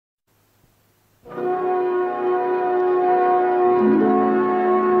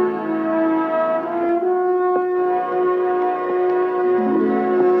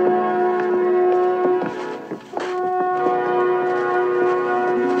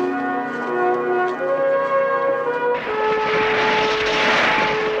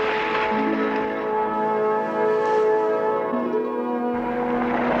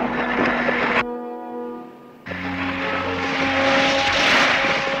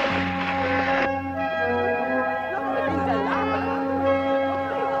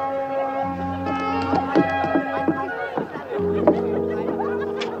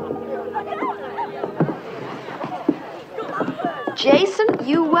Jason,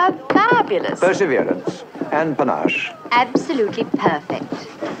 you were fabulous. Perseverance and panache. Absolutely perfect.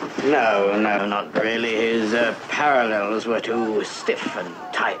 No, not really. His parallels were too stiff and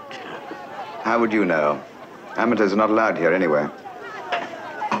tight. How would you know? Amateurs are not allowed here anyway.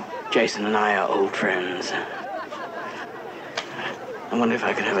 Jason and I are old friends. I wonder if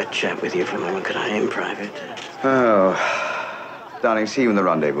I could have a chat with you for a moment. Could I, in private? Oh. Darling, see you in the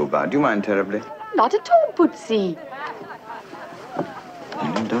rendezvous bar. Do you mind terribly? Not at all, Putsy.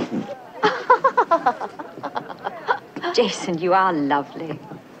 No, doesn't. Jason, you are lovely.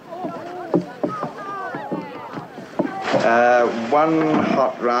 One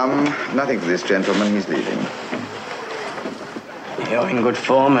hot rum. Nothing for this gentleman. He's leaving. You're in good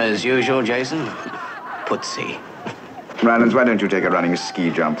form as usual, Jason. Putsy. Rylance, why don't you take a running ski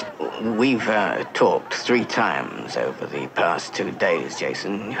jump? We've talked 3 times over the past 2 days,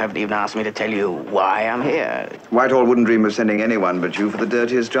 Jason. You haven't even asked me to tell you why I'm here. Whitehall wouldn't dream of sending anyone but you for the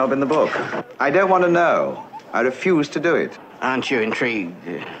dirtiest job in the book. I don't want to know. I refuse to do it. Aren't you intrigued?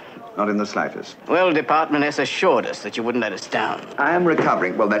 Not in the slightest. Well, Department S assured us that you wouldn't let us down. I am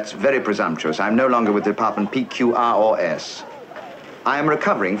recovering. Well, that's very presumptuous. I'm no longer with Department P, Q, R, or S. I am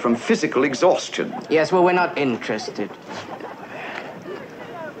recovering from physical exhaustion. Yes, well, we're not interested.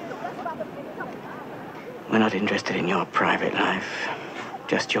 We're not interested in your private life,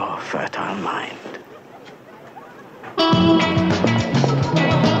 just your fertile mind.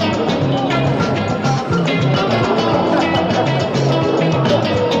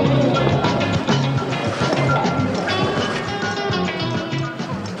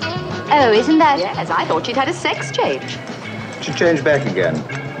 Oh, isn't that? Yes, I thought she'd had a sex change. She changed back again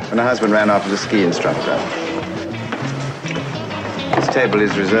when her husband ran after the ski instructor. This table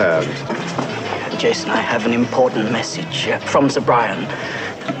is reserved. Jason, I have an important message from Sir Brian.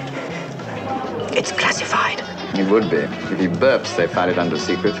 It's classified. It would be. If he burps, they file it under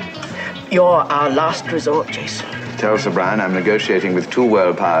secret. You're our last resort, Jason. Tell Sir Brian I'm negotiating with 2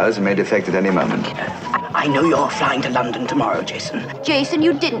 world powers and may defect at any moment. I know you're flying to London tomorrow, Jason. Jason,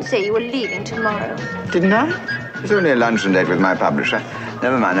 you didn't say you were leaving tomorrow. Didn't I? It's only a luncheon date with my publisher.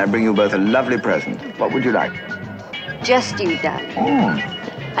 Never mind, I'll bring you both a lovely present. What would you like? Just you, darling.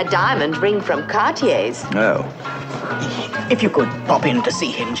 A diamond ring from Cartier's. No. If you could pop in to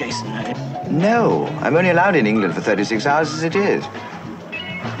see him, Jason. No, I'm only allowed in England for 36 hours as it is.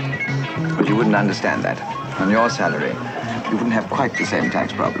 But you wouldn't understand that. On your salary, you wouldn't have quite the same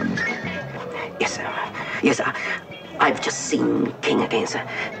tax problems. Yes, sir. Yes, sir. I've just seen King again, sir.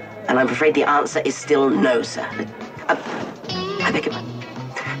 And I'm afraid the answer is still no, sir. I beg your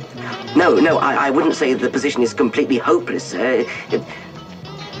pardon. No, I wouldn't say the position is completely hopeless, sir.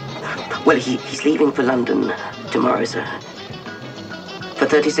 Well, he's leaving for London tomorrow, sir. For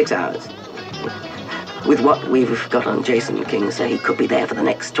 36 hours. With what we've got on Jason King, sir, he could be there for the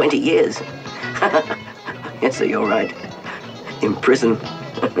next 20 years. Yes, sir, you're right. In prison.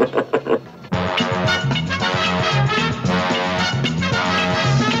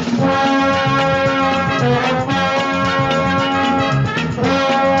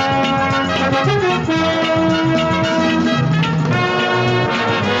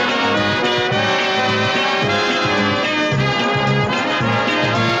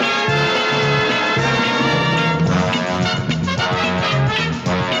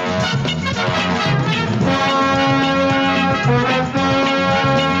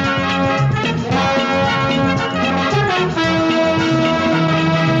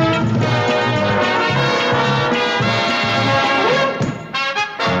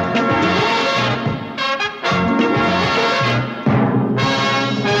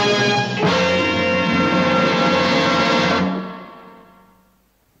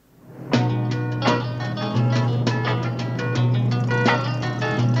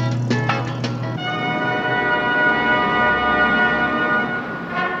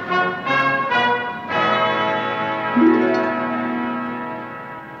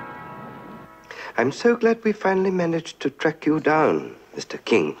 I'm so glad we finally managed to track you down, Mr.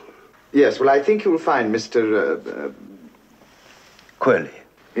 King. Yes, well, I think you'll find Mr. Quirley.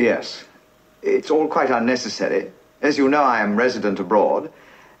 Yes. It's all quite unnecessary. As you know, I am resident abroad,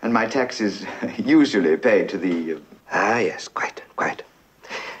 and my tax is usually paid to the... Ah, yes, quite.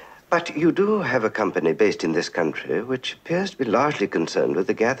 But you do have a company based in this country which appears to be largely concerned with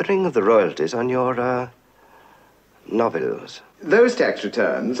the gathering of the royalties on your, novels. Those tax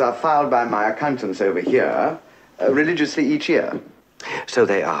returns are filed by my accountants over here religiously each year. So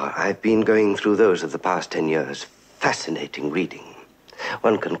they are. I've been going through those of the past 10 years. Fascinating reading.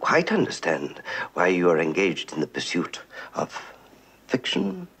 One can quite understand why you are engaged in the pursuit of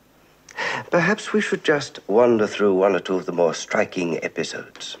fiction Perhaps we should just wander through one or two of the more striking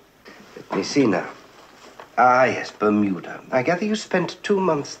episodes. Let me see now. Ah, yes, Bermuda. I gather you spent 2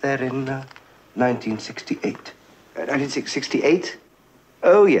 months there in 1968. 1968?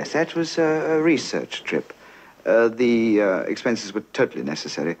 Oh, yes, that was a research trip. The expenses were totally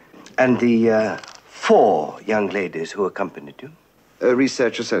necessary. And the 4 young ladies who accompanied you?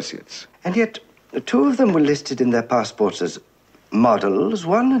 Research associates. And yet, 2 of them were listed in their passports as models,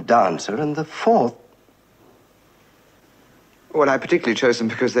 1 a dancer, and the 4th... Well, I particularly chose them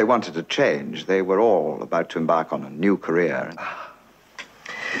because they wanted a change. They were all about to embark on a new career.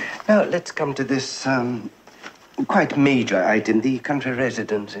 Now, let's come to this quite major item, the country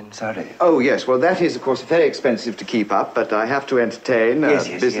residence in Surrey. Oh, yes. Well, that is, of course, very expensive to keep up, but I have to entertain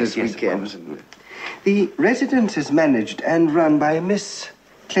business weekends. The residence is managed and run by Miss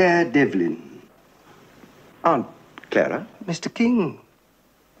Claire Devlin. Aunt Clara? Mr. King.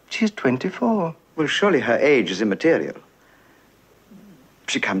 She's 24. Well, surely her age is immaterial.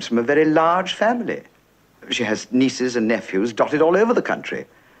 She comes from a very large family. She has nieces and nephews dotted all over the country.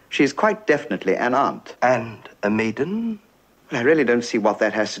 She is quite definitely an aunt. And a maiden? Well, I really don't see what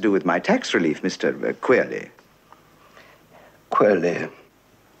that has to do with my tax relief, Mr. Queerley. Queerley.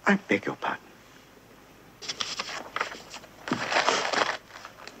 I beg your pardon.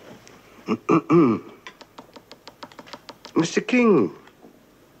 Mr. King,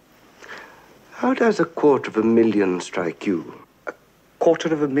 how does $250,000 strike you?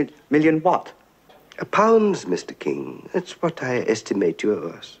 $250,000 what? Pounds, Mr. King. That's what I estimate you owe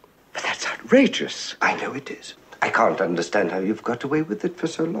us. But that's outrageous. I know it is. I can't understand how you've got away with it for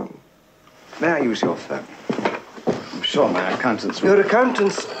so long. May I use your firm? I'm sure my accountants will... Your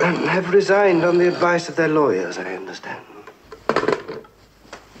accountants have resigned on the advice of their lawyers, I understand.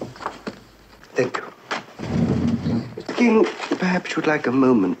 Thank you. Mr. King, perhaps you'd like a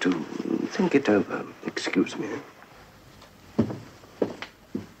moment to think it over. Excuse me.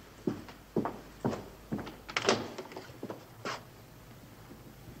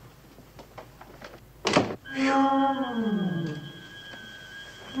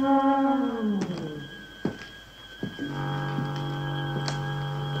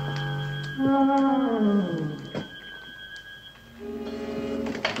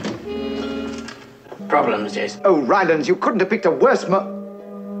 Problems, Jason. Oh, Rylance, you couldn't have picked a worse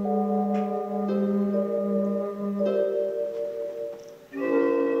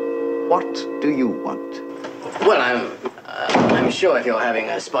What do you want? Well, I'm sure if you're having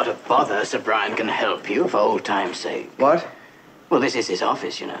a spot of bother, Sir Brian can help you for old time's sake. What? Well, this is his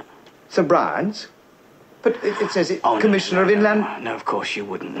office, you know. Sir Brian's? But it says it, Oh, Commissioner of Inland... No, of course you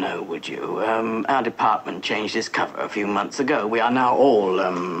wouldn't know, would you? Our department changed its cover a few months ago. We are now all,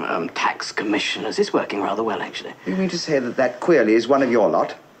 tax commissioners. It's working rather well, actually. You mean to say that Queerley is one of your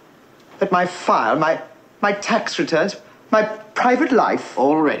lot? That my file, my tax returns, my private life...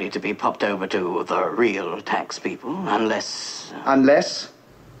 All ready to be popped over to the real tax people, unless... Unless?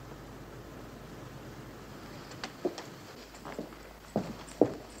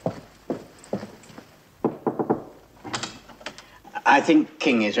 I think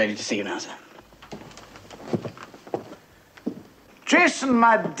King is ready to see you now, sir. Jason,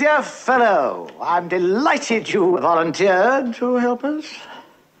 my dear fellow, I'm delighted you volunteered to help us.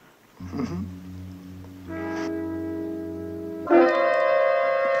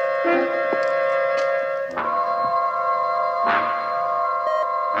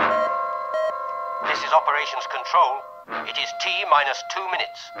 This is Operations Control. It is T-minus 2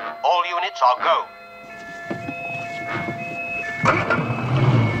 minutes. All units are go.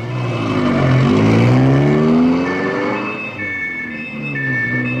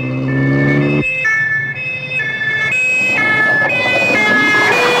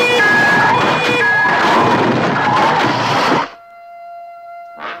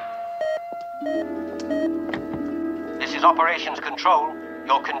 This is Operations Control.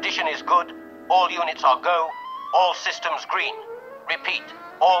 Your condition is good. All units are go. All systems green. Repeat,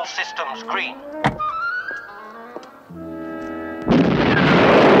 all systems green.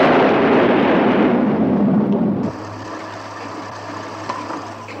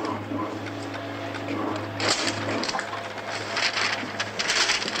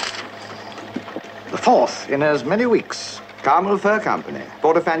 The 4th in as many weeks. Carmel Fur Company.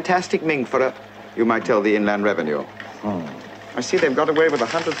 Bought a fantastic mink for a... You might tell the Inland Revenue. I see they've got away with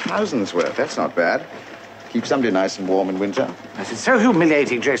 100,000's worth. That's not bad. Keep somebody nice and warm in winter. Yes, it's so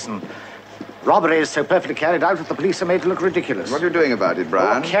humiliating, Jason. Robbery is so perfectly carried out that the police are made to look ridiculous. What are you doing about it,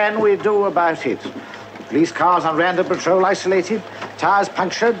 Brian? What can we do about it? Police cars on random patrol isolated, tires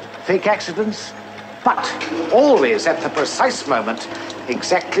punctured, fake accidents. But always at the precise moment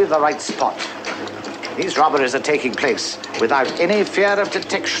exactly the right spot. These robberies are taking place without any fear of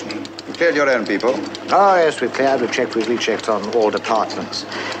detection. You cleared your own people? Oh, yes, we've cleared, we've rechecked on all departments.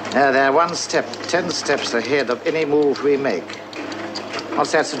 They're 10 steps ahead of any move we make.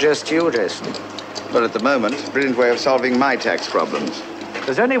 What's that suggest to you, Jason? Well, at the moment, brilliant way of solving my tax problems.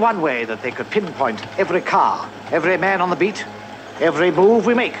 There's only one way that they could pinpoint every car, every man on the beat, every move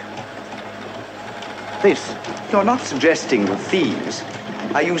we make. This. You're not suggesting the thieves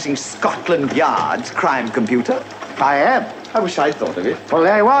are using Scotland Yard's crime computer? I am. I wish I'd thought of it. Well,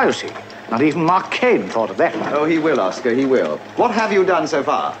 there you are, you see. Not even Mark Kane thought of that one. Oh, he will, Oscar, he will. What have you done so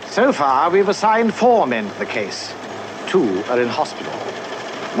far? So far, we've assigned 4 men to the case. 2 are in hospital.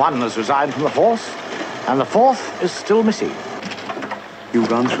 1 has resigned from the force, and the 4th is still missing. You've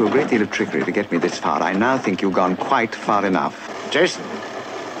gone through a great deal of trickery to get me this far. I now think you've gone quite far enough. Jason,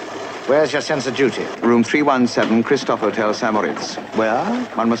 where's your sense of duty? Room 317, Christoph Hotel, St. Moritz. Where?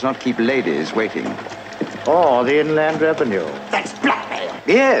 One must not keep ladies waiting. Oh, the Inland Revenue. That's blackmail.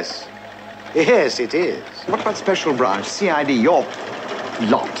 Yes. Yes, it is. What about Special Branch, CID, your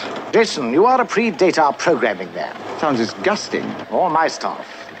lot? Jason, you are a pre-data programming man. Sounds disgusting. All my staff,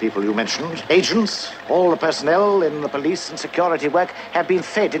 the people you mentioned, agents, all the personnel in the police and security work have been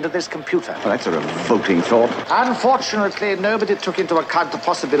fed into this computer. Well, that's a revolting thought. Unfortunately, nobody took into account the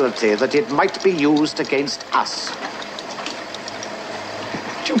possibility that it might be used against us.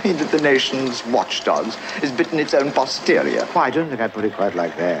 Do you mean that the nation's watchdogs has bitten its own posterior? Why, I don't think I'd put it quite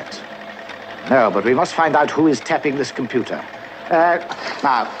like that. No, but we must find out who is tapping this computer.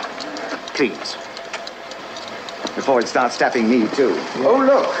 Now, please. Before it starts tapping me, too. Oh,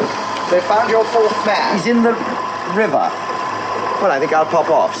 look. They found your 4th man. He's in the river. Well, I think I'll pop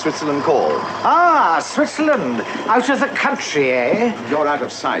off. Switzerland call. Ah, Switzerland. Out of the country, eh? You're out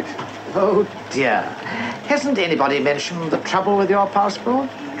of sight. Oh, dear. Hasn't anybody mentioned the trouble with your passport?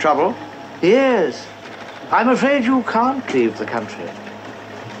 Trouble? Yes. I'm afraid you can't leave the country.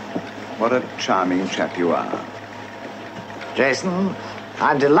 What a charming chap you are. Jason,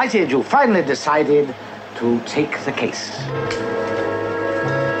 I'm delighted you finally decided to take the case.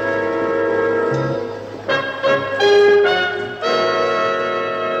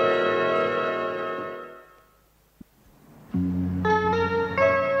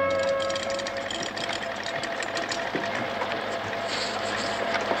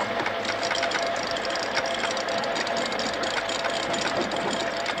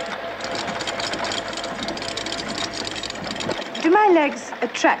 Do my legs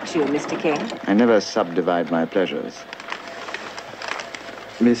attract you, Mr. King? I never subdivide my pleasures.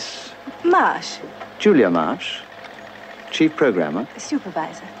 Miss Marsh, Julia Marsh, chief programmer.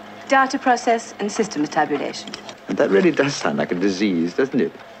 supervisor. Data process and systems tabulation. And that really does sound like a disease, doesn't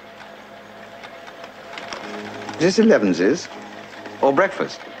it? Is this 11's? Or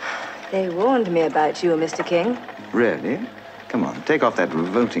breakfast? They warned me about you, Mr. King. Really? Come on, take off that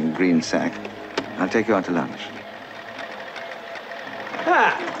revolting green sack. I'll take you out to lunch.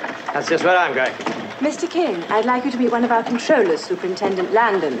 That's just where I'm going. Mr. King, I'd like you to meet one of our controllers, Superintendent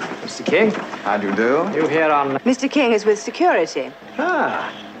Landon. Mr. King, How do you do? you here on... Mr. King is with security.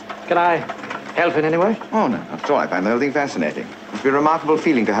 Can I help in any way? Oh, no, not at all. I find the whole thing fascinating. It's a remarkable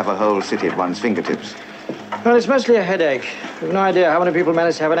feeling to have a whole city at one's fingertips. Well, it's mostly a headache. We've no idea how many people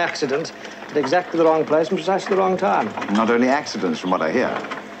manage to have an accident at exactly the wrong place and precisely the wrong time. Not only accidents, from what I hear.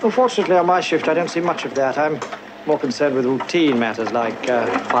 Unfortunately, on my shift, I don't see much of that. I'm more concerned with routine matters like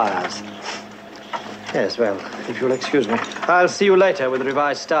fires. Yes, well, if you'll excuse me. I'll see you later with the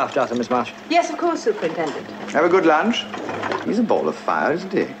revised staff data, Miss Marsh. Yes, of course, Superintendent. Have a good lunch. He's a ball of fire,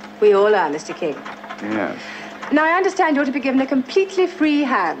 isn't he? We all are, Mr. King. Yes. Now, I understand you're to be given a completely free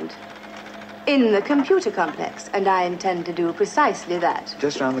hand in the computer complex, and I intend to do precisely that.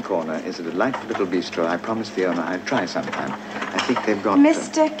 Just round the corner is a delightful little bistro. I promised Fiona I'd try sometime. I think they've got...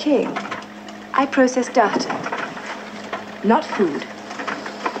 Mr. King, I process data, not food.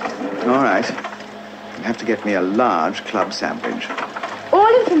 All right. You'll have to get me a large club sandwich.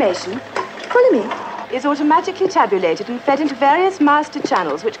 All information, follow me, is automatically tabulated and fed into various master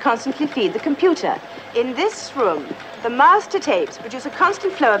channels which constantly feed the computer. In this room, the master tapes produce a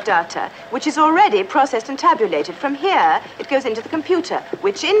constant flow of data, which is already processed and tabulated. From here, it goes into the computer,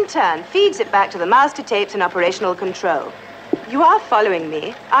 which in turn feeds it back to the master tapes in operational control. You are following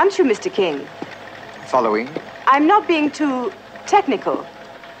me, aren't you, Mr. King? Following? I'm not being too technical.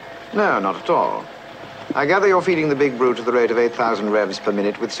 No, not at all. I gather you're feeding the big brute at the rate of 8,000 revs per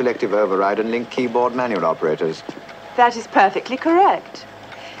minute with selective override and linked keyboard manual operators. That is perfectly correct.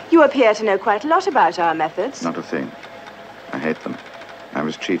 You appear to know quite a lot about our methods. Not a thing. I hate them. I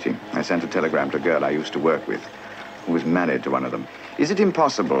was cheating. I sent a telegram to a girl I used to work with, who was married to one of them. Is it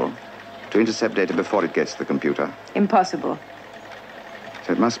impossible to intercept data before it gets to the computer? Impossible.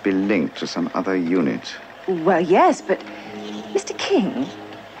 So it must be linked to some other unit. Well, yes, but... Mr. King,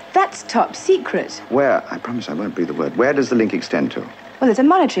 that's top secret. Where? I promise I won't breathe a word. Where does the link extend to? Well, there's a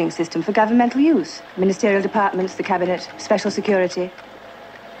monitoring system for governmental use. Ministerial departments, the cabinet, special security.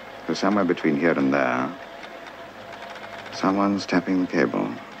 So somewhere between here and there, someone's tapping the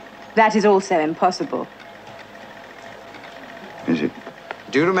cable. That is also impossible. Is it?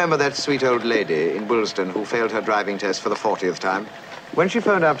 Do you remember that sweet old lady in Woolston who failed her driving test for the 40th time? When she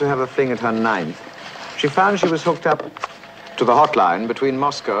phoned up to have a fling at her 9th, she found she was hooked up to the hotline between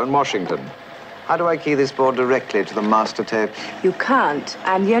Moscow and Washington. How do I key this board directly to the master tape? You can't.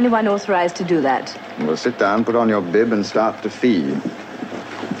 I'm the only one authorized to do that. Well, sit down, put on your bib, and start to feed.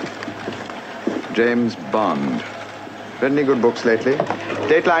 James Bond. Read any good books lately?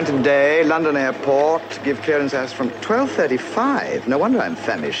 Dateline today, London Airport. Give clearance as from 12:35. No wonder I'm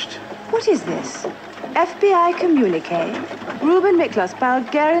famished. What is this? FBI communique. Ruben Miklos,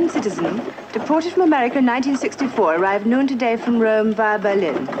 Bulgarian citizen, deported from America in 1964, arrived noon today from Rome via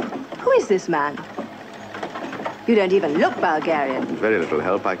Berlin. Who is this man? You don't even look Bulgarian. Very little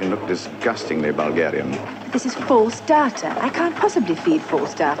help. I can look disgustingly Bulgarian. This is false data. I can't possibly feed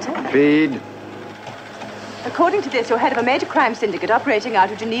false data. Feed. According to this, you're head of a major crime syndicate operating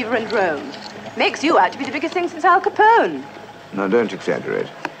out of Geneva and Rome. Makes you out to be the biggest thing since Al Capone. No, don't exaggerate.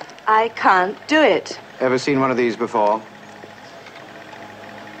 I can't do it. Ever seen one of these before?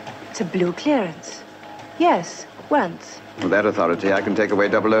 It's a blue clearance. Yes, once. With that authority, I can take away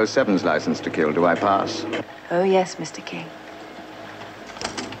 007's license to kill. Do I pass? Oh, yes, Mr. King.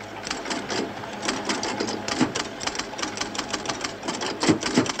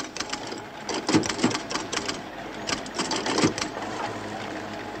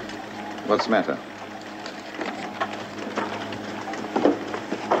 What's the matter?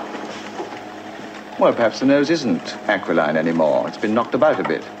 Well, perhaps the nose isn't aquiline anymore. It's been knocked about a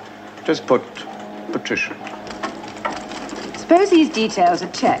bit. Just put Patricia. Suppose these details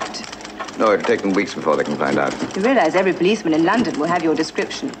are checked. No, it'll take them weeks before they can find out. You realize every policeman in London will have your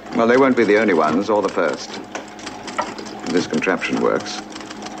description. Well, they won't be the only ones, or the first. If this contraption works.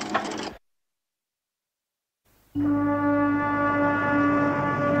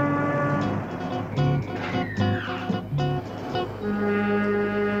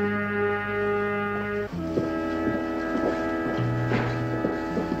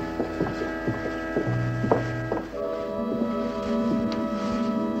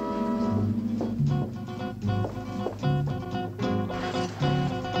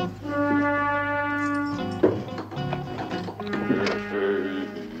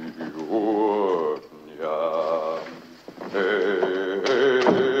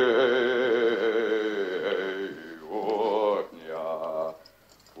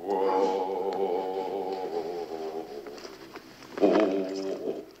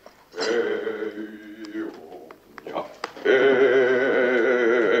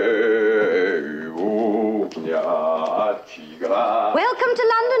 Welcome to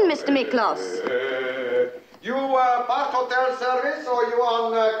London, Mr. Miklos. You part hotel service or you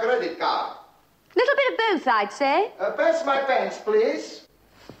on credit card? Little bit of both, I'd say. Pass my pens, please.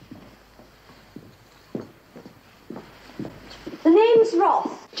 The name's Ross.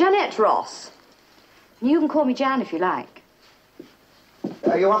 Janet Ross. You can call me Jan if you like.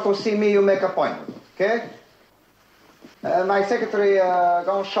 You want to see me, you make appointment, okay? My secretary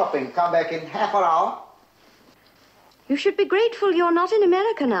gone shopping. Come back in half an hour. You should be grateful you're not in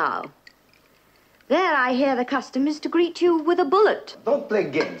America now. There, I hear the custom is to greet you with a bullet. Don't play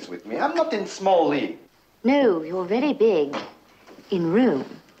games with me. I'm not in small league. No, you're very big. In Rome.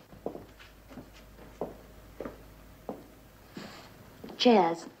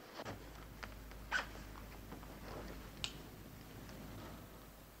 Cheers.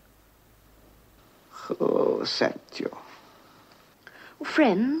 Oh, thank you.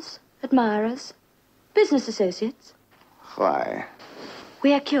 Friends, admirers, business associates. Why?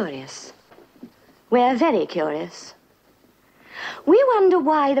 We're curious. We're very curious. We wonder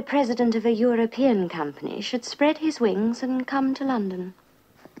why the president of a European company should spread his wings and come to London.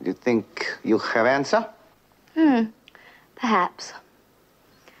 Do you think you have answer? Perhaps.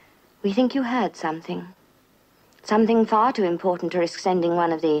 We think you heard something. Something far too important to risk sending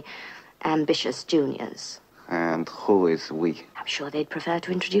one of the ambitious juniors. And who is we? I'm sure they'd prefer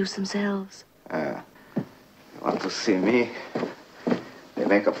to introduce themselves. You want to see me? They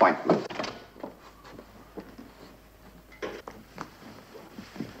make appointment.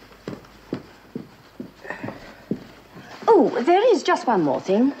 Oh, there is just one more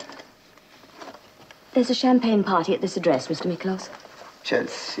thing. There's a champagne party at this address, Mr. Miklos.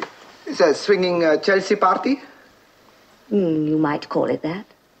 Chelsea. It's a swinging Chelsea party? You might call it that.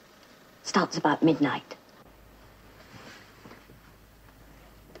 Starts about midnight.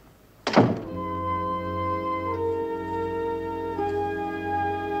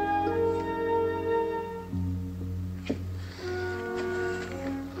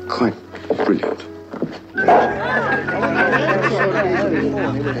 Quite brilliant.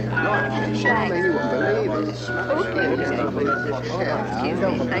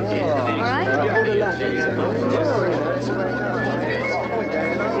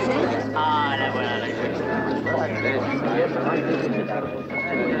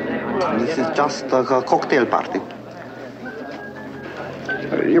 This is just a cocktail party.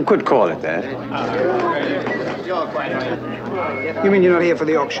 You could call it that. You mean you're not here for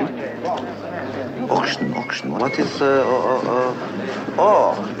the auction? Auction. What is,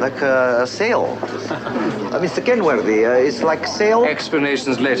 like a sale. Mr. Kenworthy, it's like sale?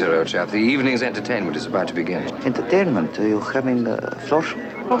 Explanations later, old chap. The evening's entertainment is about to begin. Entertainment? Are you having a floor show?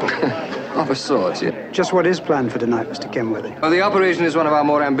 Of a sort, yeah. Just what is planned for tonight, Mr. Kenworthy? Well, the operation is one of our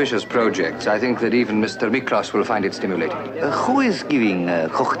more ambitious projects. I think that even Mr. Miklos will find it stimulating. Who is giving a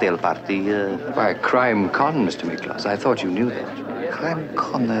cocktail party? Why, Crime Con, Mr. Miklos. I thought you knew that. Crime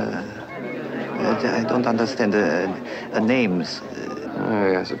Con? I don't understand names.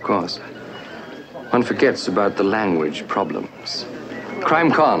 Oh, yes, of course. One forgets about the language problems.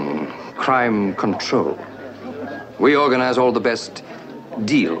 Crime Con, Crime Control. We organize all the best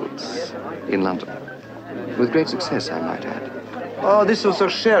deals in London. With great success, I might add. Oh, this was the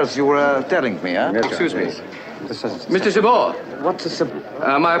shares you were telling me, huh? Excuse me. Mr. Sabor. What's a Sabor?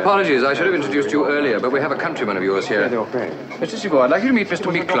 My apologies. I should have introduced you earlier, but we have a countryman of yours here. Mr. Sabor, I'd like you to meet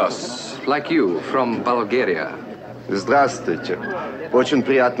Mr. Miklos, like you, from Bulgaria. Здравствуйте. Очень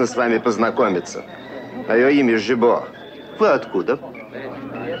приятно с вами познакомиться. Мое имя Жибо. Вы откуда?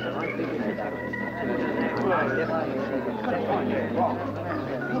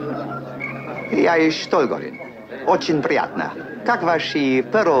 Я из Штольгорен. Очень приятно. Как ваше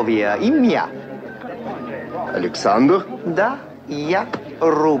первое имя? Александр? Да, я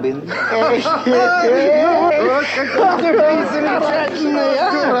Рубин. Вот какой ты замечательный,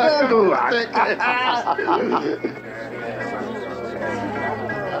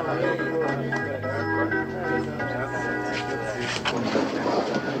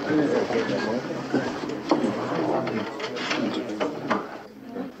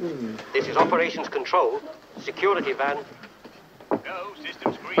 This is Operations Control. Security van.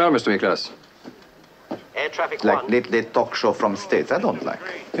 Well, Mr. Miklos. Air traffic Like 1. late talk show from States, I don't like.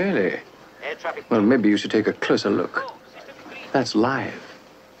 Really? Air traffic Well, maybe you should take a closer look. That's live.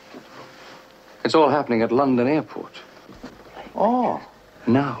 It's all happening at London Airport. Oh.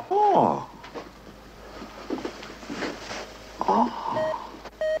 Now. Oh.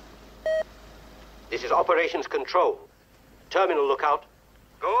 This is Operations Control. Terminal lookout.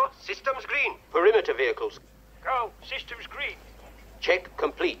 Go. Systems green. Perimeter vehicles. Go. Systems green. Check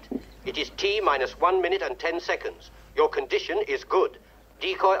complete. It is T minus 1 minute and 10 seconds. Your condition is good.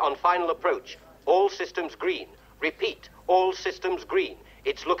 Decoy on final approach. All systems green. Repeat. All systems green.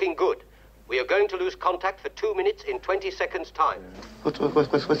 It's looking good. We are going to lose contact for 2 minutes in 20 seconds' time.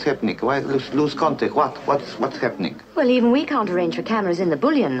 What's happening? Why lose contact? What's happening? Well, even we can't arrange for cameras in the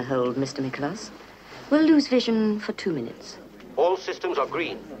bullion hold, Mr. Miklos. We'll lose vision for 2 minutes. All systems are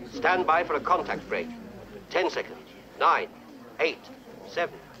green. Stand by for a contact break. 10 seconds. 9, 8,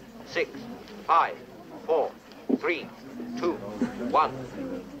 7, 6, 5, 4, 3, 2, 1.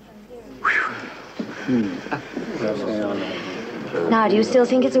 Now, do you still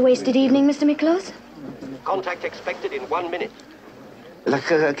think it's a wasted evening, Mr. Miklos? Contact expected in 1 minute. Like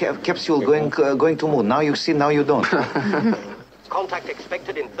a capsule going to moon. Now you see, now you don't. Contact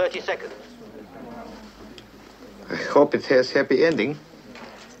expected in 30 seconds. I hope it has happy ending.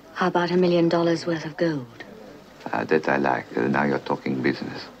 How about $1 million worth of gold? That I like. Now you're talking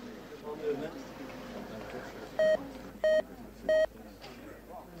business.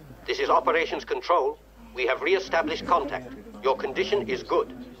 This is Operations Control. We have re-established contact. Your condition is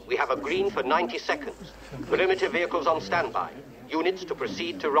good. We have a green for 90 seconds. Perimeter vehicles on standby. Units to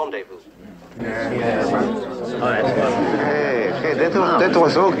proceed to rendezvous. Hey, that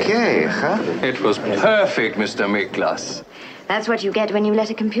was okay, huh? It was perfect, Mr. Miklos. That's what you get when you let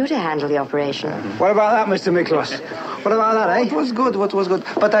a computer handle the operation. What about that, Mr. Miklos? What about that, eh? What was good?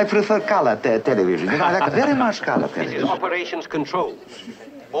 But I prefer color television. You know, I like very much color This is television. Operations Control.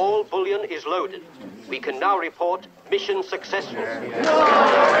 All bullion is loaded. We can now report mission successful.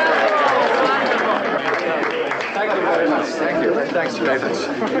 Thank you very much. Thank you. Thanks very much.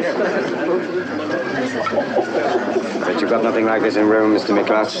 But you've got nothing like this in Rome, Mr.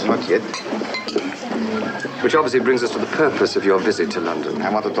 Miklas. Not yet. Which obviously brings us to the purpose of your visit to London. I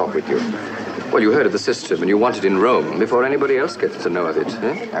want to talk with you. Well, you heard of the system and you want it in Rome before anybody else gets to know of it,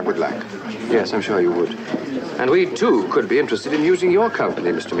 eh? I would like. Yes, I'm sure you would. And we, too, could be interested in using your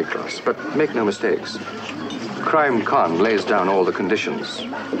company, Mr. Miklos. But make no mistakes. Crime Con lays down all the conditions.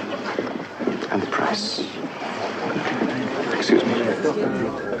 And the price. Excuse me.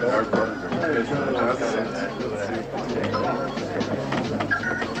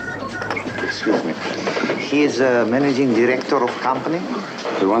 Excuse me. He is managing director of company?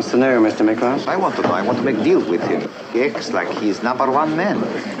 Who wants to know, Mr. Miklas? I want to know. I want to make deal with him. He acts like he's #1 man.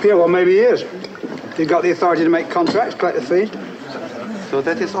 Yeah, well, maybe he is. He's got the authority to make contracts, collect the fees. So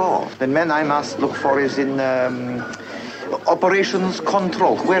that is all. The man I must look for is in operations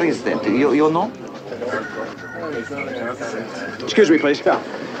control. Where is that? You know? Excuse me, please. Yeah.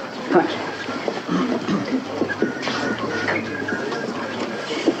 Thanks.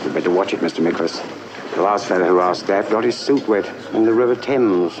 You'd better watch it, Mr. Miklas. The last fellow who asked that got his suit wet in the River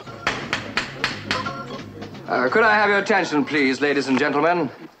Thames. Could I have your attention, please, ladies and gentlemen?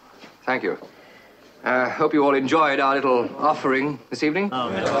 Thank you. Hope you all enjoyed our little offering this evening.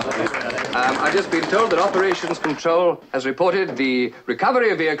 I've just been told that Operations Control has reported the recovery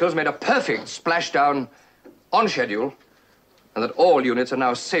of vehicles made a perfect splashdown on schedule, and that all units are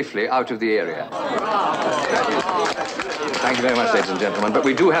now safely out of the area. Thank you very much, ladies and gentlemen. But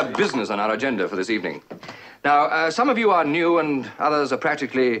we do have business on our agenda for this evening. Now, some of you are new and others are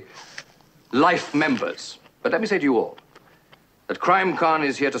practically life members. But let me say to you all that Crime Con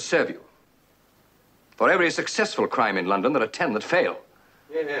is here to serve you. For every successful crime in London, there are 10 that fail.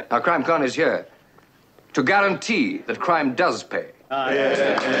 Yeah. Now, Crime Con is here to guarantee that crime does pay.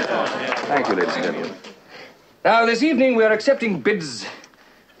 Thank you, ladies and gentlemen. Now, this evening, we are accepting bids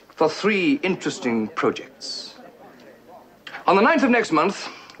for 3 interesting projects. On the 9th of next month,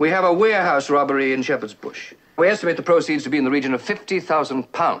 we have a warehouse robbery in Shepherd's Bush. We estimate the proceeds to be in the region of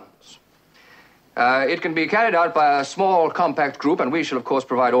 £50,000. It can be carried out by a small, compact group, and we shall, of course,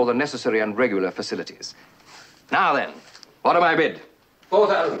 provide all the necessary and regular facilities. Now then, what am I bid?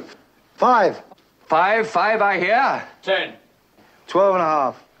 4,000. 5. 5, I hear. 10.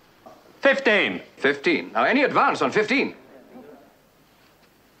 12.5. 15. 15. Now, any advance on 15?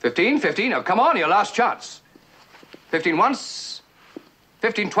 15? Now, come on, your last chance. 15 once,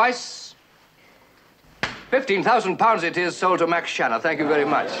 15 twice. £15,000 it is, sold to Max Shanna. Thank you very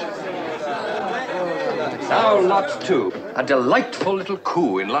much. Now, lot 2. A delightful little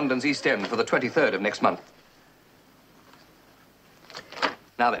coup in London's East End for the 23rd of next month.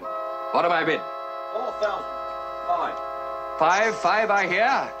 Now then, what am I bid? 4,000. 5, I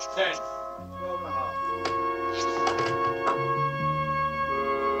hear. 10.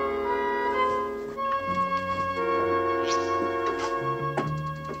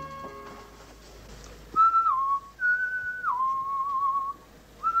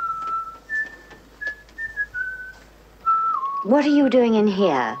 What are you doing in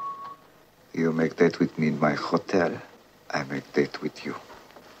here? You make date with me in my hotel. I make date with you.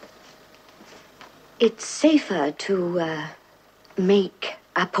 It's safer to, make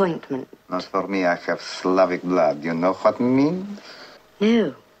appointment. Not for me. I have Slavic blood. You know what means?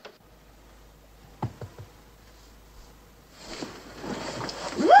 No.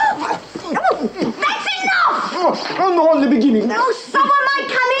 That's enough! I'm only beginning. Oh, someone might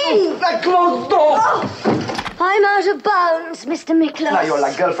come in! That closed door! Oh. I'm out of bounds, Mr. Miklos. Now, you're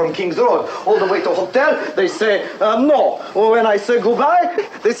like girl from King's Road. All the way to hotel, they say no. When I say goodbye,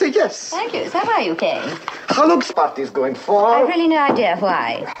 they say yes. Thank you. Is that why you came? Haluk's party's going for. I've really no idea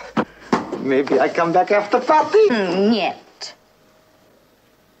why. Maybe I come back after party? Yet.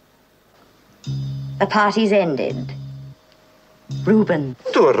 The party's ended. Reuben.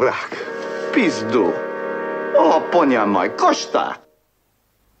 Durak. Pizdu. Oh, ponia moj, koszta.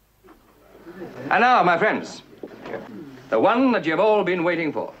 And now, my friends, the one that you've all been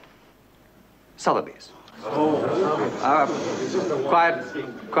waiting for. Sotheby's.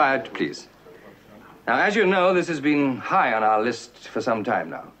 Quiet, please. Now, as you know, this has been high on our list for some time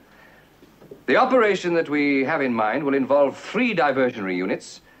now. The operation that we have in mind will involve 3 diversionary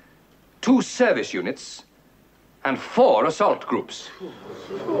units, 2 service units, and 4 assault groups.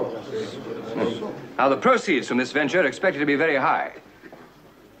 Now, the proceeds from this venture are expected to be very high.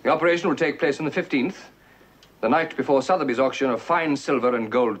 The operation will take place on the 15th, the night before Sotheby's auction of fine silver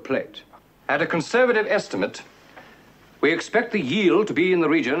and gold plate. At a conservative estimate, we expect the yield to be in the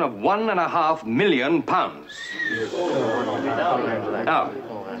region of £1.5 million. Now,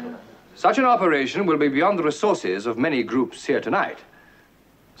 Such an operation will be beyond the resources of many groups here tonight.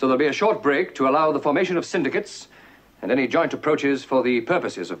 So there'll be a short break to allow the formation of syndicates and any joint approaches for the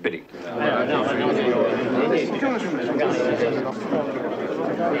purposes of bidding.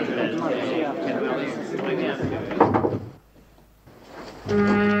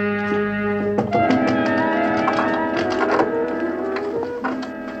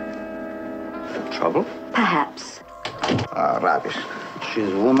 Trouble? Perhaps. Rubbish. She's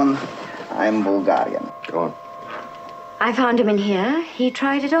a woman. I'm Bulgarian. Go on. I found him in here. He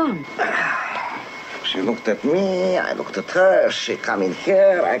tried it on. She looked at me, I looked at her. She come in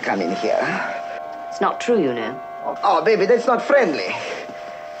here, I come in here. It's not true, you know. Oh, baby, that's not friendly.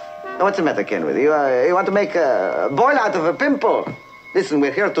 What's the matter, Ken, with you? You want to make a boil out of a pimple? Listen,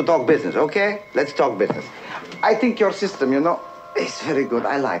 we're here to talk business, okay? Let's talk business. I think your system, you know, is very good.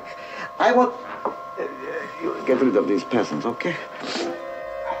 I like. I want... you get rid of these peasants, okay?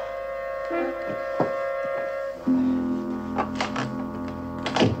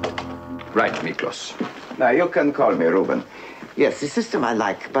 Right, Miklos. Now, you can call me Ruben. Yes, the system I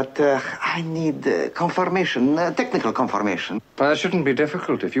like, but I need confirmation, technical confirmation. Well, that shouldn't be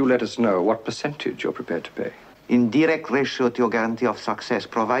difficult if you let us know what percentage you're prepared to pay. In direct ratio to your guarantee of success,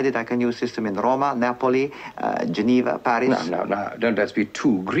 provided I can use system in Roma, Napoli, Geneva, Paris. Now, don't let's be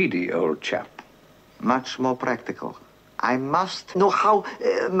too greedy, old chap. Much more practical. I must know how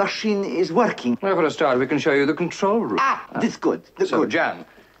machine is working. Well, for a start, we can show you the control room. This good. So, good. Jan,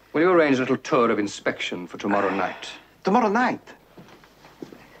 will you arrange a little tour of inspection for tomorrow night? Tomorrow night?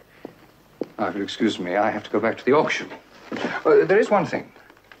 Now, if you'll excuse me, I have to go back to the auction. There is one thing.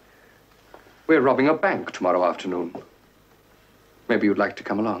 We're robbing a bank tomorrow afternoon. Maybe you'd like to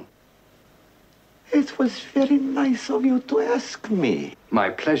come along. It was very nice of you to ask me. My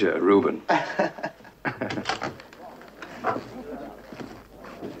pleasure, Reuben.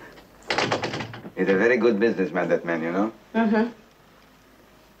 He's a very good businessman, that man, you know? Mm-hmm.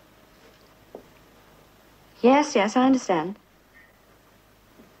 Yes, I understand.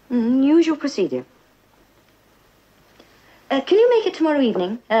 Usual procedure. Can you make it tomorrow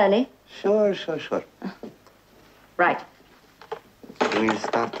evening, early? Sure. Right. We'll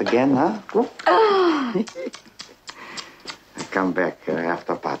start again, huh? Come back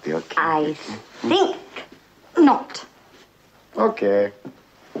after party, okay? I think not. Okay.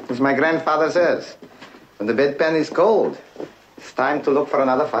 As my grandfather says, when the bedpan is cold, it's time to look for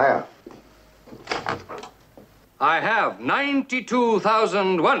another fire. I have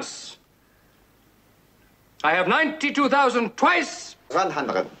 92,000 once. I have 92,000 twice.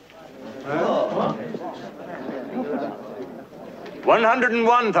 100.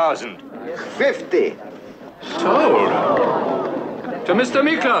 101,000. 50. Sold. To Mr.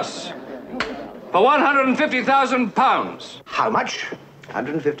 Miklos. For 150,000 pounds. How much?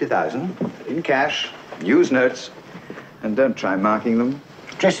 150,000 in cash. Use notes. And don't try marking them.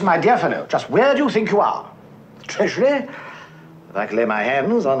 Jason, my dear fellow, just where do you think you are? Treasury? If I can lay my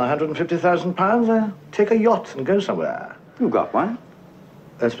hands on 150,000 pounds, I'll take a yacht and go somewhere. You got one?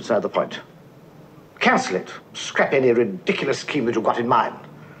 That's beside the point. Cancel it. Scrap any ridiculous scheme that you've got in mind.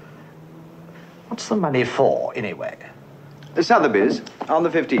 What's the money for, anyway? The Sotheby's on the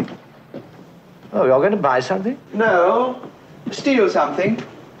 15th. Oh, you're going to buy something? No. Steal something.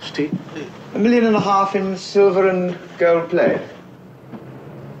 Steal? $1.5 million in silver and gold plate.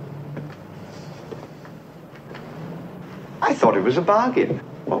 I thought it was a bargain.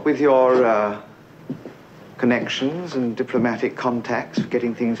 What with your connections and diplomatic contacts for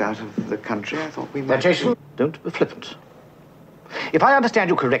getting things out of the country, I thought we might... Now, Jason, don't be flippant. If I understand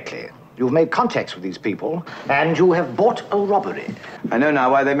you correctly, you've made contacts with these people, and you have bought a robbery. I know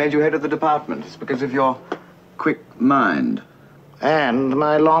now why they made you head of the department. It's because of your quick mind. And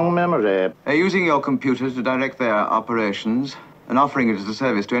my long memory. They're using your computer to direct their operations and offering it as a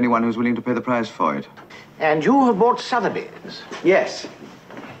service to anyone who's willing to pay the price for it. And you have bought Sotheby's? Yes.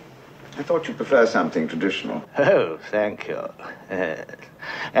 I thought you'd prefer something traditional. Oh, thank you.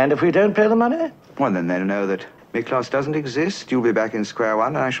 And if we don't pay the money? Well, then they'll know that Miklos doesn't exist. You'll be back in square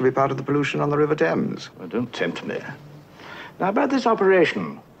one, and I shall be part of the pollution on the River Thames. Well, don't tempt me. Now, about this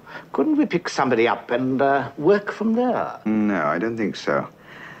operation, couldn't we pick somebody up and work from there? No, I don't think so.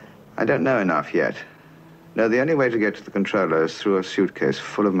 I don't know enough yet. No, the only way to get to the controller is through a suitcase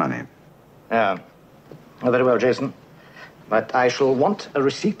full of money. Yeah. Oh, very well, Jason. But I shall want a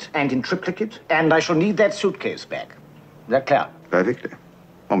receipt and in triplicate, and I shall need that suitcase back. Is that clear? Perfectly.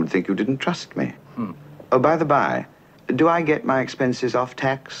 One would think you didn't trust me. Oh, by the by, do I get my expenses off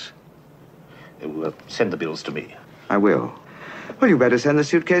tax? Send the bills to me. I will. Well, you better send the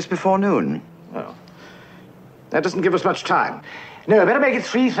suitcase before noon. Well, that doesn't give us much time. No, I better make it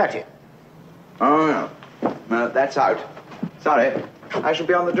 3:30. Oh, no. No, that's out. Sorry. I shall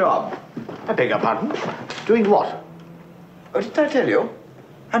be on the job. I beg your pardon? Doing what? Oh, didn't I tell you?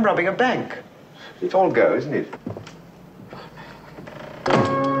 I'm robbing a bank. It's all go, isn't it?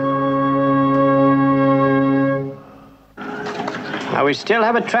 Now, we still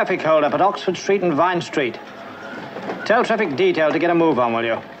have a traffic hold-up at Oxford Street and Vine Street. Tell traffic detail to get a move on, will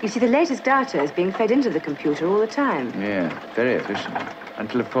you? You see, the latest data is being fed into the computer all the time. Yeah, very efficient.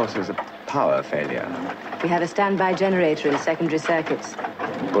 Until, of course, there's a power failure. We have a standby generator in secondary circuits.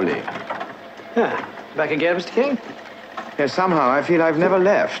 Bully. Back again, Mr. King? Yes, somehow I feel I've never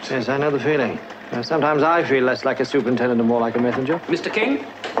left. Yes, I know the feeling. Sometimes I feel less like a superintendent and more like a messenger. Mr. King?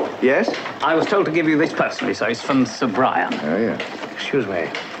 Yes? I was told to give you this personally, sir. It's from Sir Brian. Oh, yeah. Excuse me.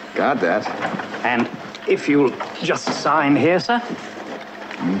 Got that. And if you'll just sign here, sir.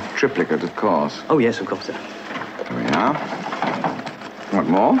 Triplicate, of course. Oh, yes, of course, sir. There we are. What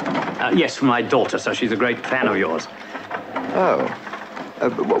more? Yes, from my daughter, sir. She's a great fan of yours. Oh.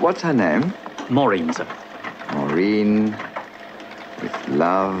 What's her name? Maureen, sir. Maureen. With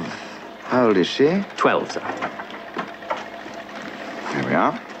love. How old is she? 12, sir. There we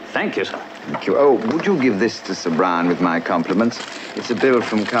are. Thank you, sir. Thank you. Oh, would you give this to Sir Brian with my compliments? It's a bill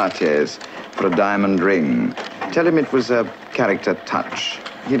from Cartier's for a diamond ring. Tell him it was a character touch.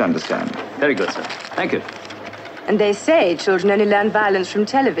 He'd understand. Very good, sir. Thank you. And they say children only learn violence from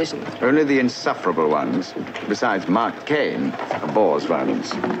television. Only the insufferable ones. Besides, Mark Cain abhors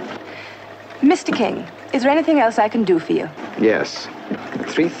violence. Mr. King, is there anything else I can do for you? Yes. At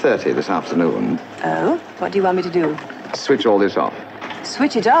 3:30 this afternoon. Oh? What do you want me to do? Switch all this off.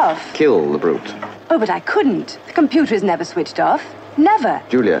 Switch it off? Kill the brute. Oh, but I couldn't. The computer is never switched off. Never.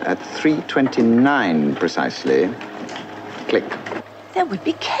 Julia, at 3:29 precisely, click. There would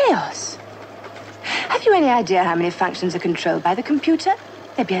be chaos. Have you any idea how many functions are controlled by the computer?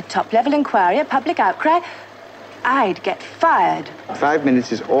 There'd be a top-level inquiry, a public outcry. I'd get fired. 5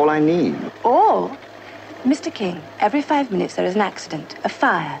 minutes is all I need. All? Mr. King, every 5 minutes there is an accident, a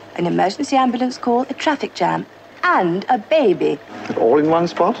fire, an emergency ambulance call, a traffic jam, and a baby. All in one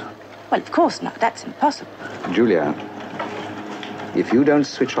spot? Well, of course not. That's impossible. Julia, if you don't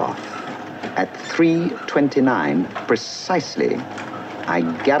switch off at 3:29 precisely, I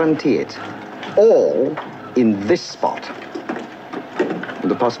guarantee it, all in this spot, with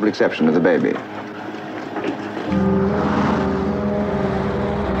the possible exception of the baby.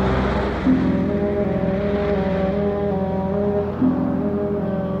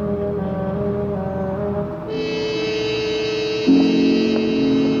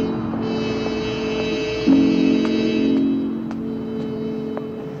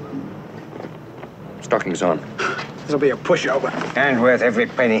 Stockings on. This'll be a pushover. And worth every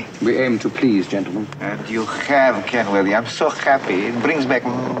penny. We aim to please, gentlemen. And you have, Kenworthy. I'm so happy. It brings back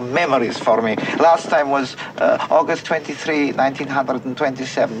memories for me. Last time was August 23,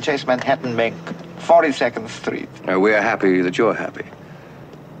 1927, Chase Manhattan Bank, 42nd Street. We are happy that you're happy.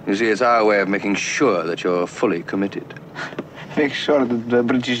 You see, it's our way of making sure that you're fully committed. Make sure that the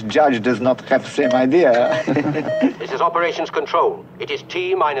British judge does not have the same idea. This is Operations Control. It is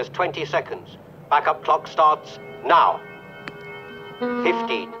T minus 20 seconds. Backup clock starts now.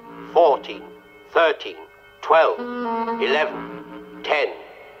 15, 14, 13, 12, 11, 10,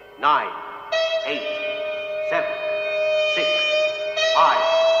 9, 8, 7, 6, 5,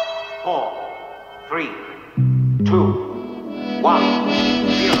 4, 3, 2, 1,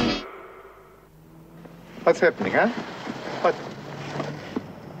 0. What's happening, huh? What?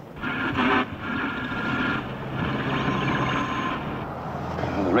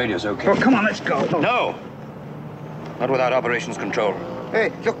 The radio's okay. Oh, come on, let's go. No! Not without operations control.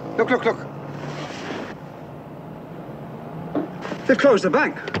 Hey, look. They've closed the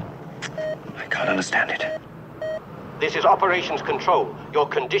bank. I can't understand it. This is Operations Control. Your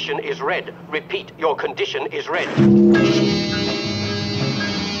condition is red. Repeat, your condition is red.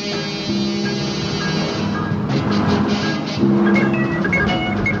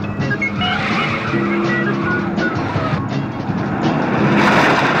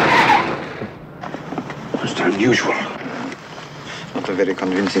 Most unusual. Not a very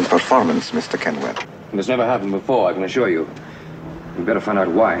convincing performance, Mr. Kenwell. This never happened before, I can assure you. We better find out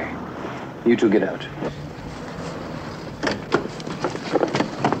why. You two get out.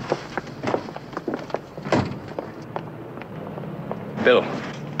 Bill.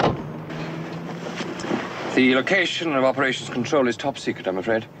 The location of Operations Control is top secret, I'm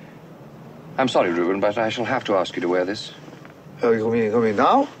afraid. I'm sorry, Reuben, but I shall have to ask you to wear this. Oh, you mean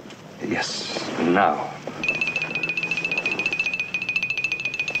now? Yes, now.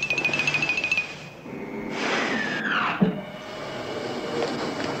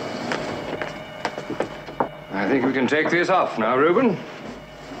 I think we can take this off now, Reuben.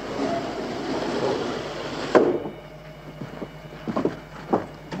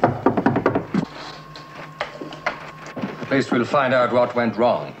 At least we'll find out what went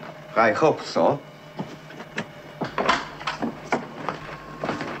wrong. I hope so.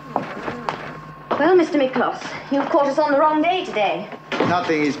 Well, Mr. Miklos, you've caught us on the wrong day today.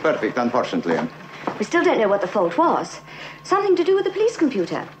 Nothing is perfect, unfortunately. We still don't know what the fault was. Something to do with the police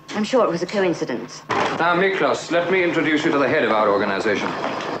computer. I'm sure it was a coincidence. Now, Miklos, let me introduce you to the head of our organization.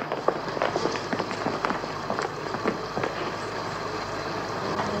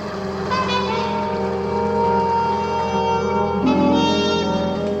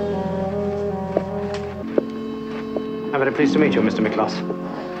 I'm very pleased to meet you, Mr. Miklos.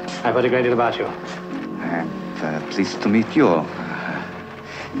 I've heard a great deal about you. I'm pleased to meet you.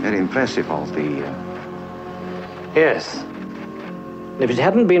 Very impressive, all the... Yes. If it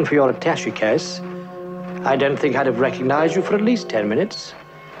hadn't been for your attaché case, I don't think I'd have recognized you for at least 10 minutes.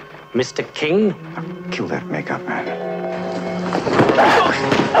 Mr. King? Kill that makeup man.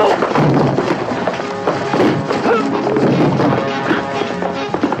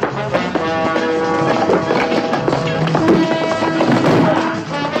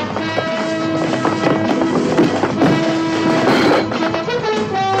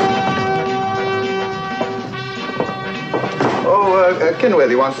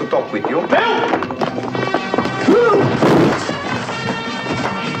 Kenworthy wants to talk with you.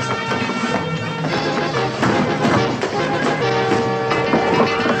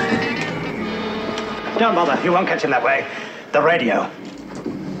 Don't bother. You won't catch him that way. The radio.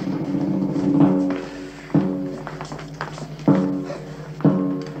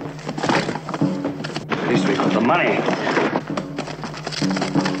 At least we got the money.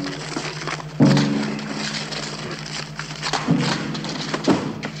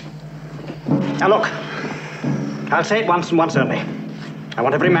 Now look, I'll say it once and once only. I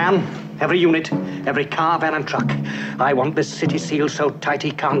want every man, every unit, every car, van and truck. I want this city sealed so tight he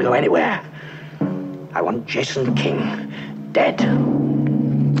can't go anywhere. I want Jason King dead.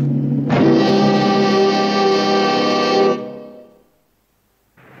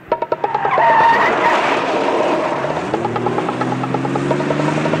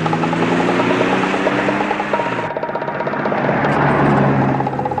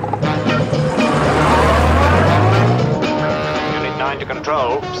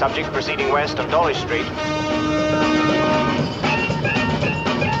 Subject proceeding west of Dawlish Street.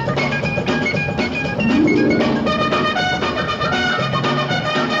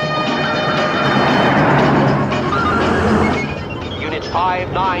 Units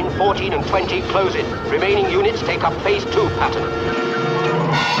 5, 9, 14 and 20 close it. Remaining units take up phase 2 pattern.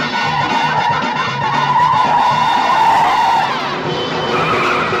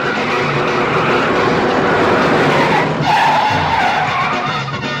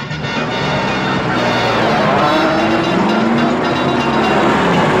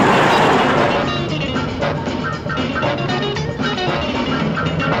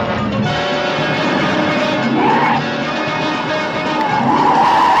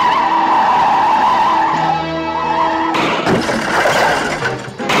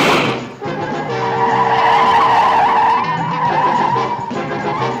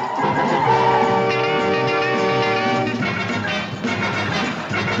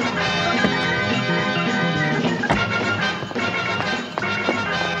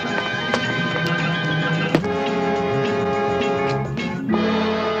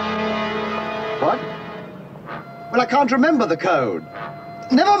 I can't remember the code.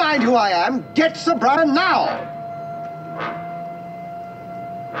 Never mind who I am. Get Sir Brian now.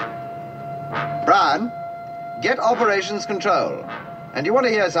 Brian, get operations control. And you want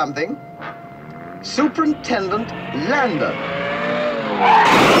to hear something? Superintendent Landon.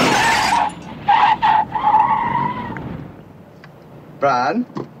 Brian,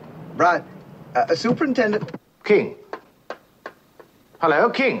 Superintendent... King. Hello,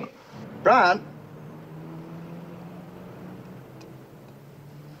 King. Brian.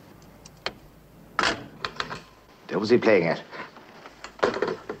 Who's he playing at?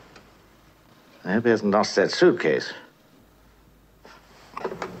 I hope he hasn't lost that suitcase.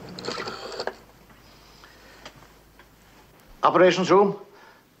 Operations room?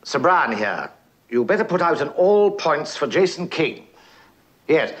 Sir Brian here. You better put out an all points for Jason King.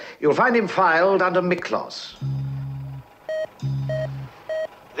 Yes, you'll find him filed under Miklos.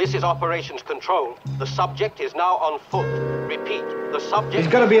 This is Operations Control. The subject is now on foot. Repeat, the subject... He's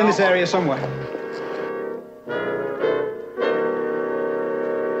got to be in this area somewhere.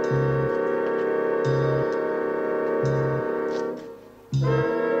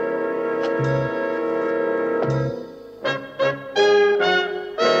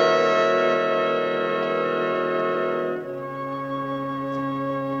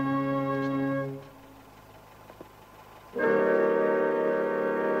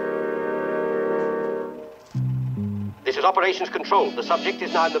 is Operations Control. The subject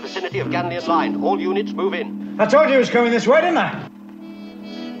is now in the vicinity of Ganlian Line. All units move in. I told you he was coming this way, didn't I?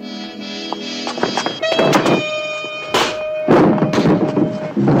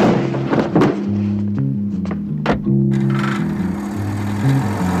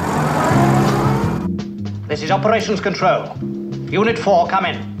 This is Operations Control. Unit 4, come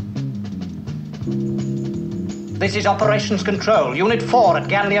in. This is Operations Control. Unit 4 at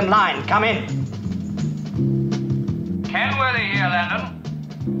Ganlian Line, come in. Kenworthy here,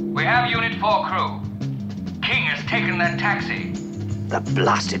 Landon. We have Unit 4 crew. King has taken that taxi. The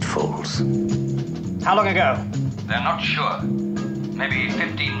blasted fools. How long ago? They're not sure. Maybe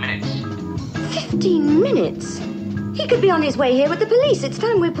 15 minutes. 15 minutes? He could be on his way here with the police. It's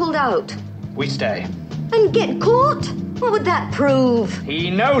time we pulled out. We stay. And get caught? What would that prove? He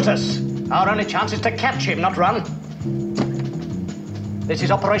knows us. Our only chance is to catch him, not run. This is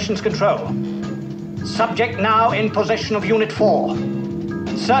Operations Control. Subject now in possession of Unit 4.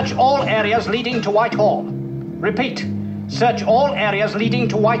 Search all areas leading to Whitehall. Repeat. Search all areas leading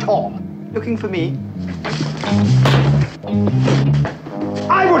to Whitehall. Looking for me?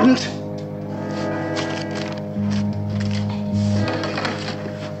 I wouldn't!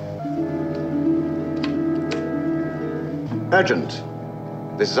 Urgent.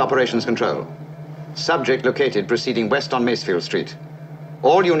 This is Operations Control. Subject located proceeding west on Macefield Street.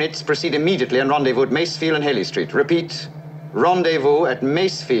 All units proceed immediately and rendezvous at Macefield and Haley Street. Repeat, rendezvous at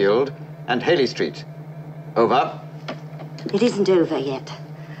Macefield and Haley Street. Over. It isn't over yet.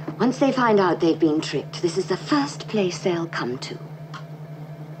 Once they find out they've been tricked, this is the first place they'll come to.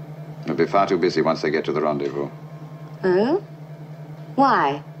 They'll be far too busy once they get to the rendezvous. Oh?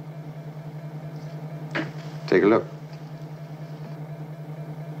 Why? Take a look.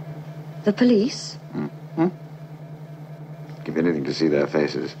 The police? Mm-hmm. Give anything to see their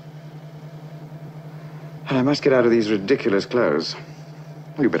faces. I must get out of these ridiculous clothes.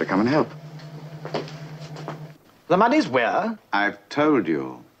 You better come and help. The money's where? I've told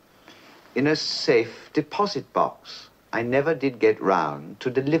you. In a safe deposit box. I never did get round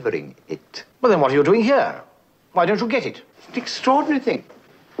to delivering it. Well, then what are you doing here? Why don't you get it? An extraordinary thing.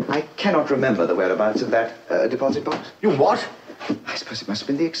 I cannot remember the whereabouts of that deposit box. You what? I suppose it must have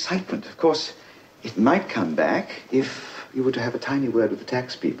been the excitement. Of course, it might come back if you were to have a tiny word with the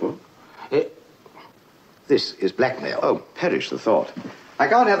tax people. This is blackmail. Oh, perish the thought. I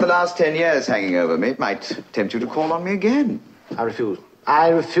can't have the last 10 years hanging over me. It might tempt you to call on me again. I refuse. I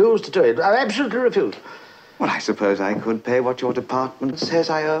refuse to do it. I absolutely refuse. Well, I suppose I could pay what your department says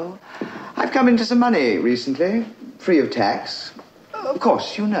I owe. I've come into some money recently, free of tax. Of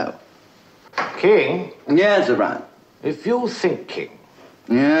course, you know. King? Yes, O'Brien. If you think, King...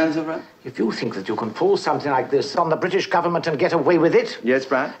 Yes, O'Brien. If you think that you can pull something like this on the British government and get away with it... Yes,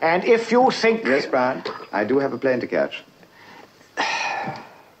 Brian. And if you think... Yes, Brian. I do have a plane to catch.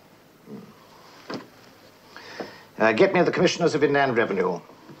 Get me the Commissioners of Inland Revenue.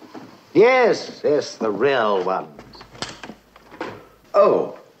 Yes, the real ones.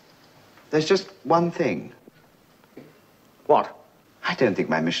 Oh, there's just one thing. What? I don't think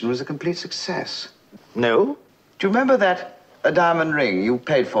my mission was a complete success. No? Do you remember that diamond ring you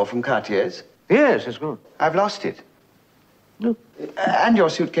paid for from Cartier's? Yes, it's good. I've lost it. No. And your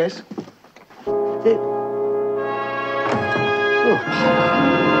suitcase.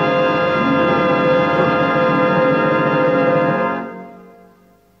 Oh.